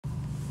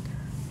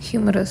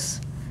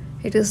Humerus.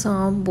 It is a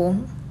arm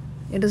bone.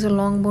 It is a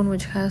long bone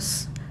which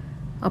has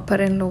upper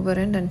end, lower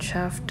end, and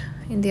shaft.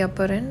 In the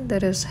upper end,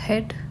 there is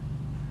head,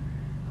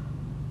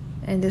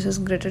 and this is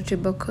greater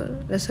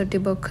tubercle, lesser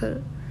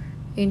tubercle,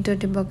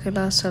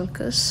 intertubercular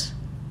sulcus.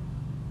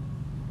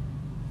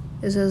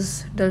 This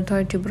is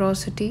deltoid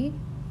tuberosity,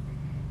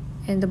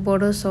 and the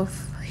borders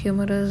of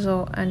humerus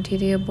are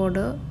anterior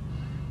border,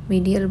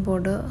 medial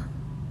border,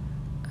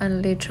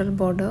 and lateral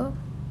border.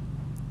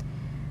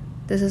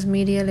 This is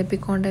medial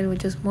epicondyle,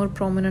 which is more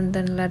prominent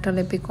than lateral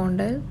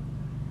epicondyle,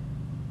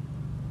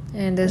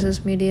 and this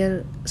is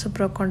medial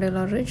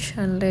supracondylar ridge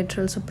and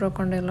lateral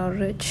supracondylar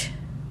ridge.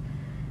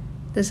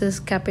 This is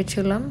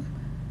capitulum,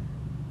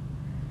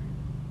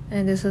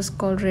 and this is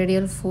called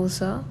radial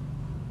fossa.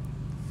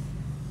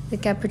 The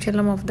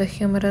capitulum of the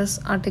humerus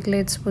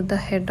articulates with the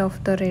head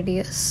of the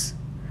radius.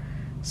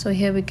 So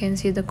here we can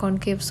see the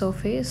concave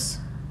surface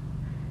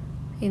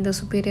in the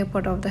superior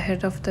part of the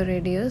head of the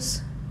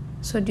radius.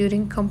 So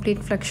during complete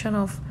flexion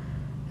of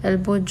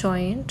elbow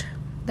joint,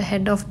 the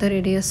head of the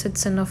radius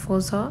sits in a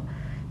fossa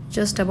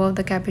just above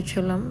the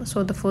capitulum.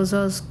 So the fossa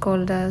is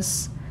called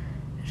as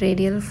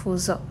radial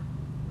fossa.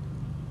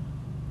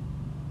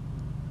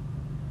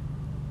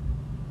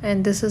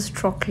 And this is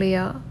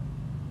trochlea.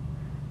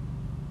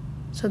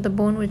 So the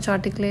bone which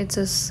articulates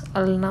is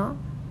ulna.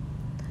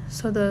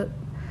 So the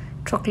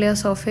trochlea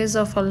surface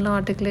of ulna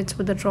articulates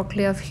with the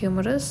trochlea of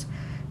humerus.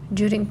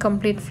 During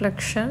complete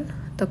flexion,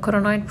 the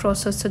coronoid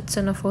process sits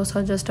in a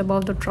fossa just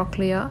above the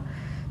trochlea.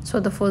 So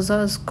the fossa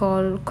is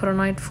called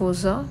coronoid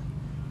fossa.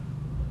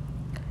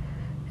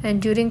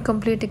 And during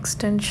complete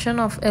extension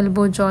of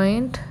elbow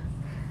joint,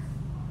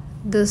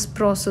 this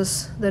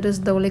process, that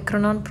is the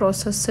olecranon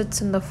process,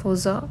 sits in the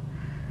fossa.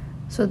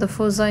 So the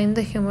fossa in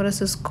the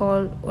humerus is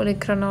called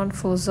olecranon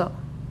fossa.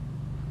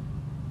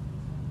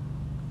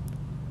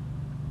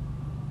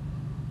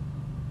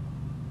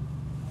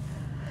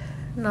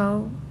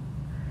 Now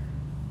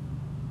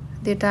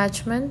the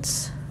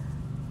attachments.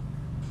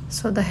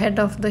 So the head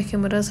of the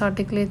humerus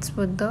articulates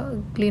with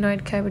the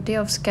glenoid cavity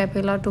of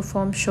scapula to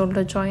form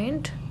shoulder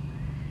joint.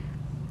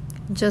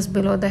 Just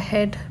below the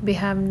head we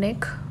have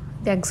neck.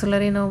 The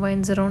axillary nerve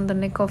winds around the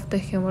neck of the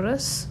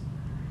humerus.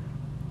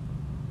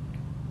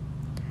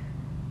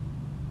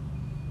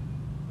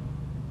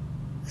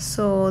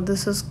 So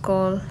this is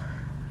called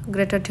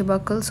greater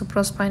tubercle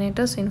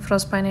supraspinatus,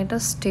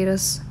 infraspinatus,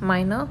 teres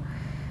minor,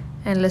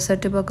 and lesser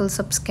tubercle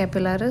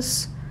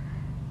subscapularis.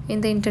 In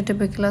the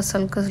intertubercular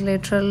sulcus,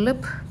 lateral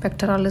lip,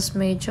 pectoralis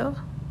major,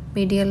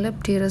 medial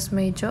lip, teres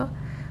major,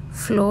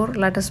 floor,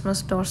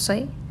 latissimus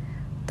dorsi.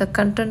 The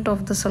content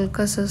of the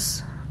sulcus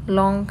is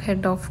long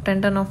head of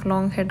tendon of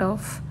long head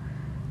of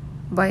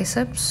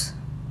biceps.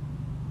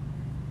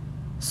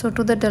 So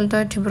to the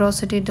deltoid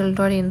tuberosity,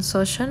 deltoid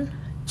insertion.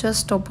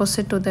 Just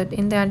opposite to that,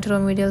 in the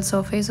anteromedial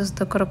surface, is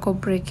the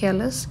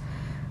coracobrachialis.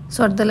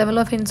 So at the level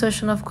of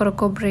insertion of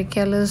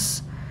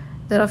coracobrachialis,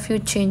 there are few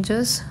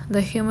changes.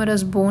 The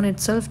humerus bone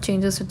itself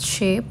changes its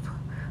shape.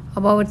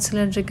 Above it's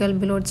cylindrical,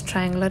 below it's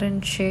triangular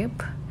in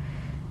shape.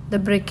 The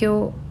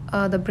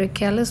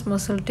brachialis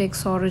muscle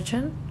takes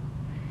origin.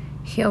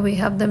 Here we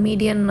have the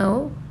median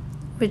nerve,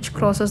 which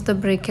crosses the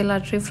brachial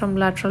artery from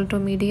lateral to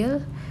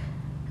medial,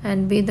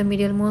 and be the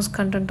medialmost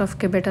content of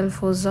cubital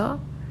fossa.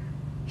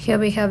 Here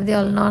we have the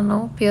ulnar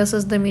nerve,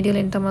 pierces the medial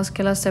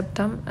intermuscular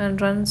septum and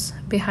runs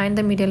behind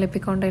the medial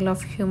epicondyle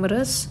of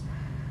humerus.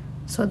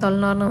 So the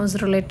ulnar nerve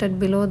is related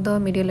below the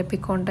medial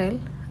epicondyle.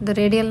 The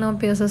radial nerve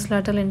pierces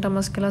lateral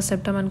intermuscular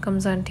septum and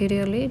comes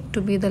anteriorly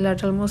to be the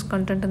lateralmost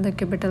content in the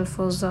cubital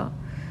fossa.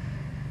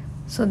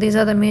 So these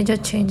are the major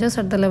changes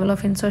at the level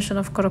of insertion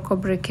of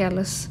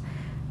coracobrachialis.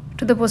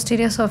 To the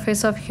posterior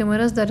surface of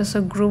humerus, there is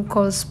a groove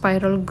called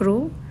spiral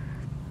groove,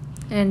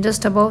 and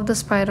just above the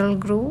spiral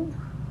groove,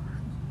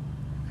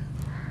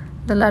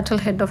 the lateral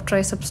head of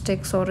triceps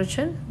takes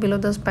origin. Below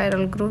the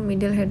spiral groove,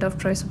 medial head of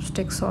triceps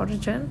takes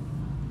origin.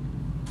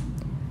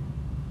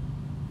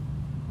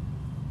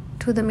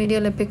 To the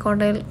medial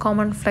epicondyle,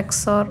 common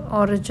flexor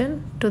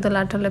origin. To the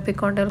lateral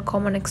epicondyle,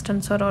 common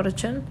extensor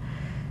origin.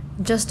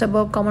 Just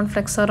above common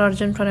flexor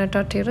origin,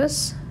 pronata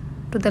teres.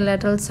 To the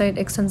lateral side,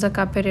 extensor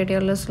carpi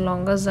radialis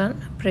longus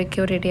and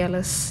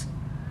brachioradialis.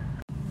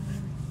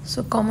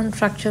 So common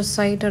fracture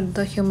site at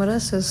the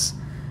humerus is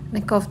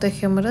neck of the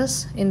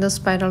humerus, in the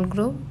spiral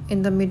groove,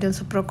 in the medial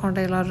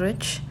supracondylar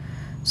ridge.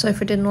 So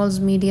if it involves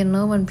median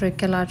nerve and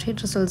brachial artery,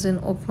 it results in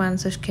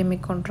Oakman's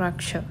ischemic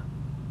contracture.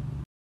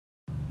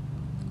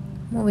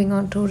 Moving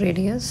on to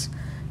radius.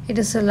 It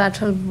is a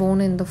lateral bone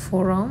in the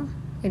forearm.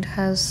 It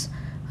has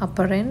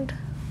upper end,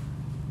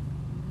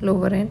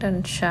 lower end,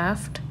 and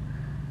shaft.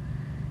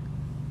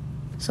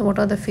 So what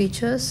are the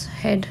features?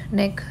 Head,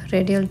 neck,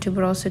 radial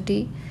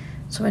tuberosity.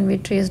 So when we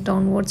trace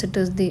downwards, it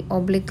is the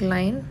oblique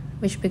line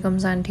which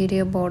becomes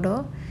anterior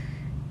border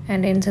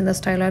and ends in the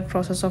styloid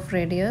process of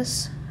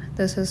radius.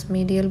 This is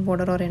medial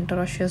border or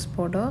interosseous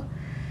border.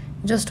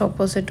 Just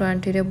opposite to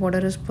anterior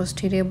border is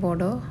posterior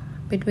border.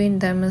 Between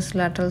them is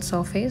lateral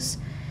surface,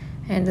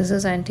 and this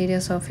is anterior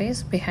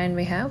surface. Behind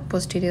we have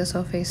posterior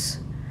surface.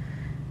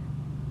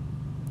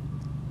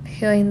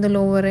 Here in the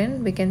lower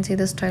end we can see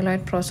the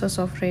styloid process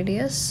of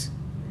radius,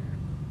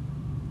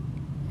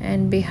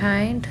 and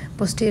behind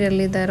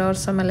posteriorly there are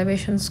some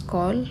elevations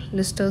called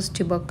Lister's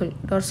tubercle,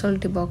 dorsal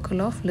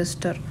tubercle of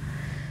Lister.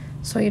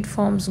 So it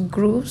forms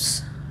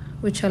grooves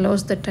which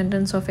allows the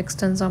tendons of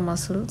extensor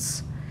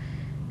muscles,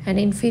 and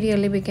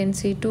inferiorly we can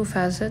see two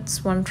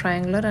facets, one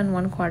triangular and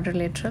one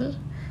quadrilateral,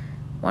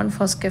 one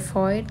for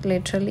scaphoid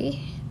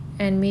laterally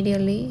and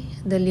medially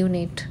the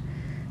lunate.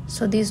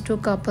 So these two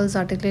carpals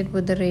articulate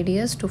with the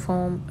radius to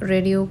form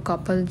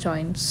radiocarpal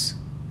joints.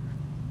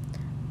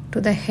 To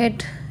the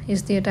head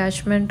is the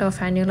attachment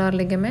of annular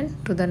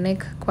ligament, to the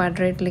neck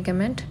quadrate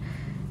ligament,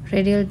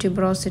 radial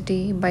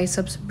tuberosity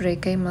biceps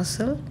brachii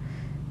muscle,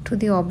 to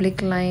the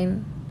oblique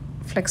line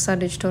flexor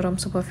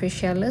digitorum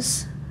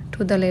superficialis,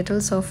 to the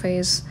lateral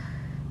surface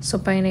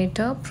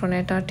supinator,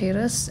 pronator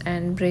teres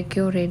and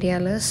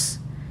brachioradialis.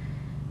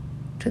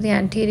 To the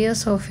anterior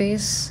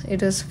surface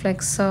it is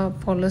flexor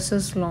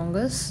pollicis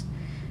longus,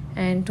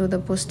 and to the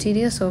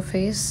posterior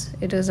surface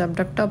it is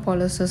abductor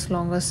pollicis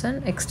longus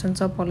and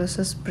extensor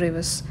pollicis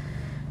brevis.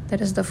 That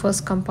is the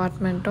first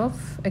compartment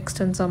of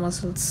extensor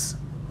muscles.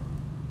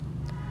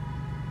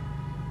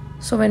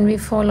 So when we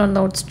fall on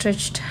the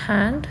outstretched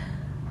hand,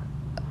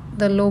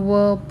 the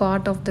lower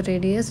part of the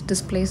radius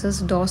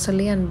displaces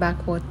dorsally and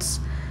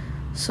backwards.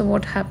 So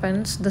what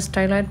happens, the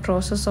styloid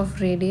process of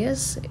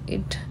radius,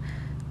 it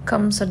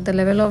comes at the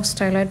level of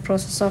styloid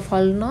process of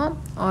ulna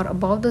or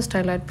above the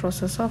styloid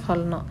process of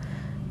ulna,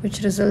 which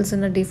results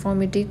in a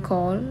deformity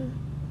called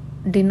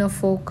dinner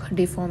fork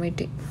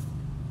deformity.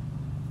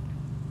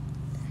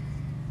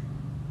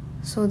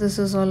 So this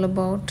is all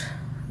about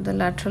the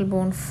lateral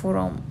bone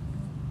forearm.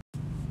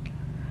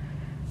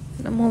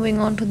 Now moving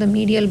on to the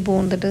medial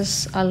bone, that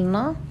is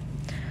ulna.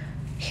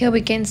 Here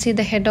we can see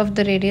the head of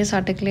the radius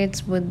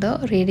articulates with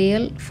the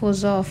radial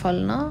fossa of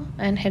ulna,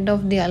 and head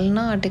of the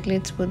ulna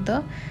articulates with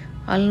the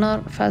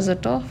ulnar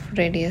facet of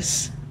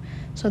radius.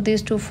 So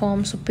these two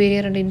form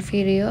superior and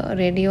inferior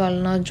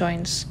radio-ulnar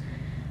joints.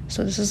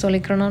 So this is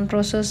olecranon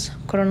process,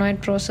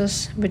 coronoid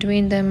process.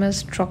 Between them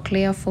is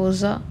trochlea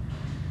fossa,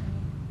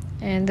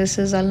 and this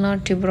is ulnar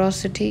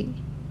tuberosity.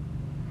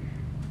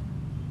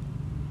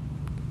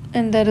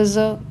 And there is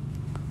a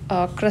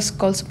crest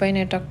called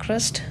supinator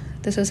crest.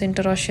 This is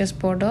interosseous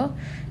border,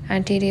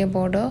 anterior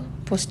border,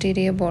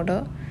 posterior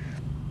border.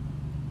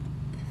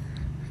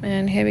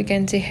 And here we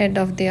can see head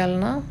of the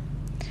ulna,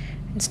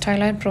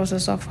 styloid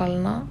process of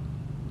ulna.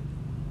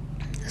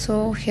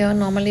 So here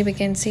normally we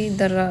can see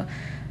the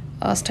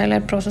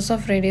styloid process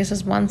of radius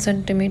is 1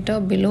 centimeter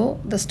below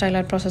the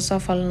styloid process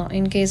of ulna.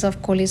 In case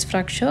of Colles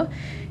fracture,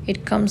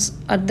 it comes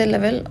at the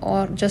level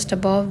or just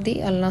above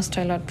the ulnar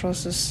styloid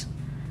process.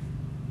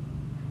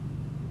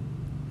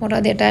 What are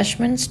the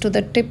attachments to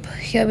the tip?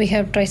 Here we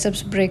have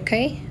triceps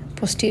brachii.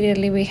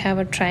 Posteriorly we have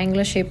a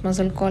triangular shaped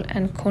muscle called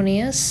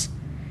anconeus.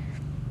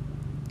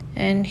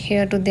 And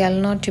here to the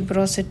ulnar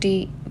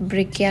tuberosity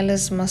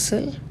brachialis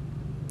muscle.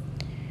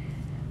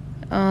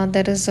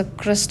 There is a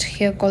crest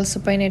here called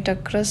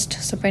supinator crest.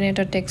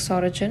 Supinator takes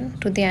origin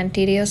to the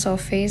anterior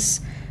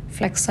surface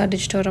flexor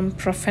digitorum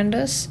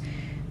profundus,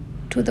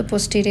 to the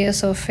posterior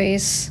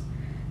surface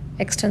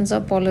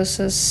extensor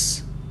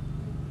pollicis,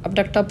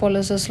 abductor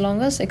pollicis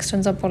longus,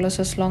 extensor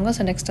pollicis longus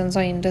and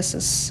extensor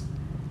indicis.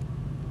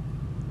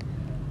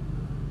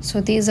 So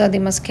these are the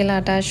muscular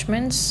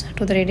attachments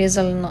to the radius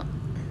ulna.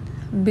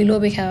 Below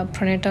we have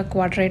pronator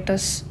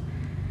quadratus.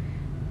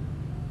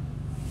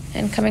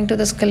 And coming to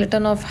the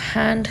skeleton of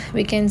hand,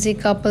 we can see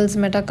carpals,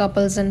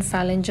 metacarpals and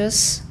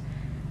phalanges.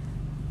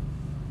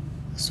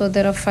 So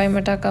there are 5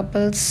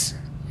 metacarpals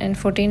and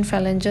 14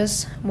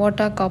 phalanges. What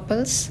are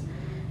carpals?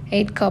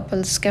 8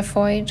 carpals: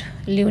 scaphoid,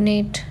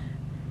 lunate,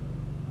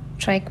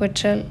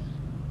 triquetral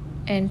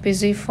and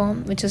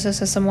pisiform, which is a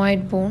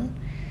sesamoid bone.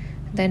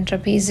 Then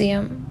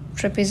trapezium,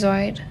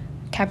 trapezoid,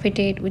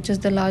 capitate, which is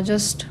the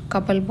largest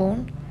carpal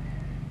bone.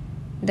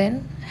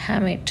 Then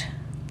hamate.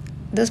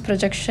 This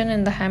projection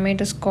in the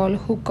hamate is called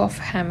hook of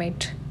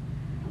hamate.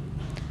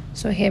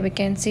 So here we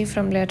can see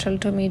from lateral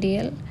to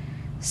medial,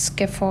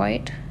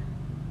 scaphoid,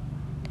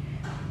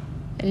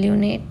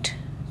 lunate,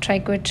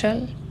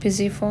 triquetral,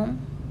 pisiform,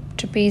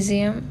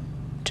 trapezium,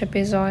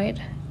 trapezoid,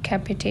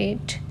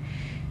 capitate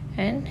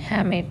and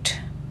hamate.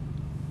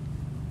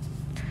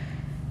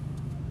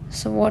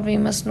 So what we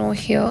must know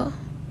here,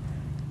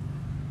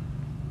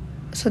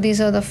 so these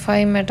are the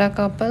 5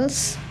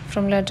 metacarpals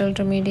from lateral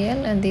to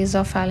medial, and these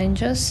are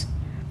phalanges.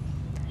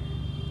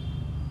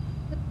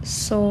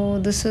 So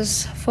this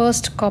is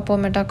first carpo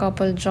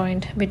metacarpal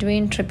joint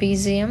between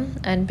trapezium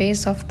and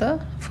base of the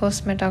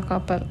first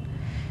metacarpal.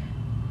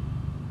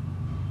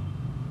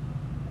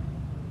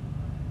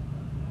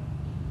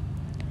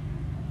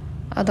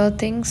 Other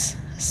things,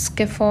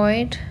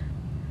 scaphoid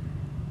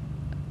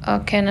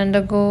can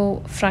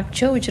undergo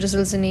fracture which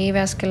results in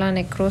avascular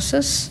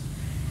necrosis.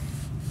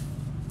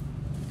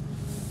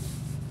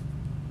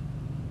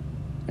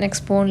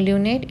 Next bone,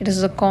 lunate. It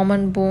is a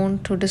common bone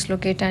to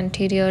dislocate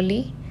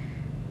anteriorly.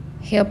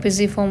 Here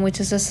pisiform, which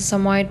is a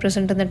sesamoid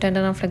present in the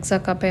tendon of flexor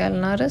carpi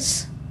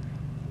ulnaris.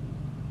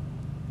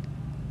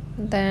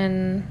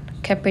 then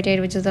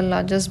capitate, which is the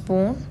largest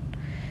bone.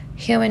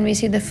 Here when we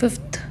see the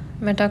fifth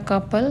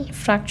metacarpal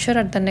fracture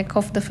at the neck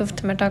of the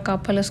fifth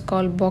metacarpal is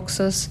called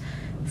Boxer's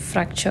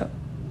fracture.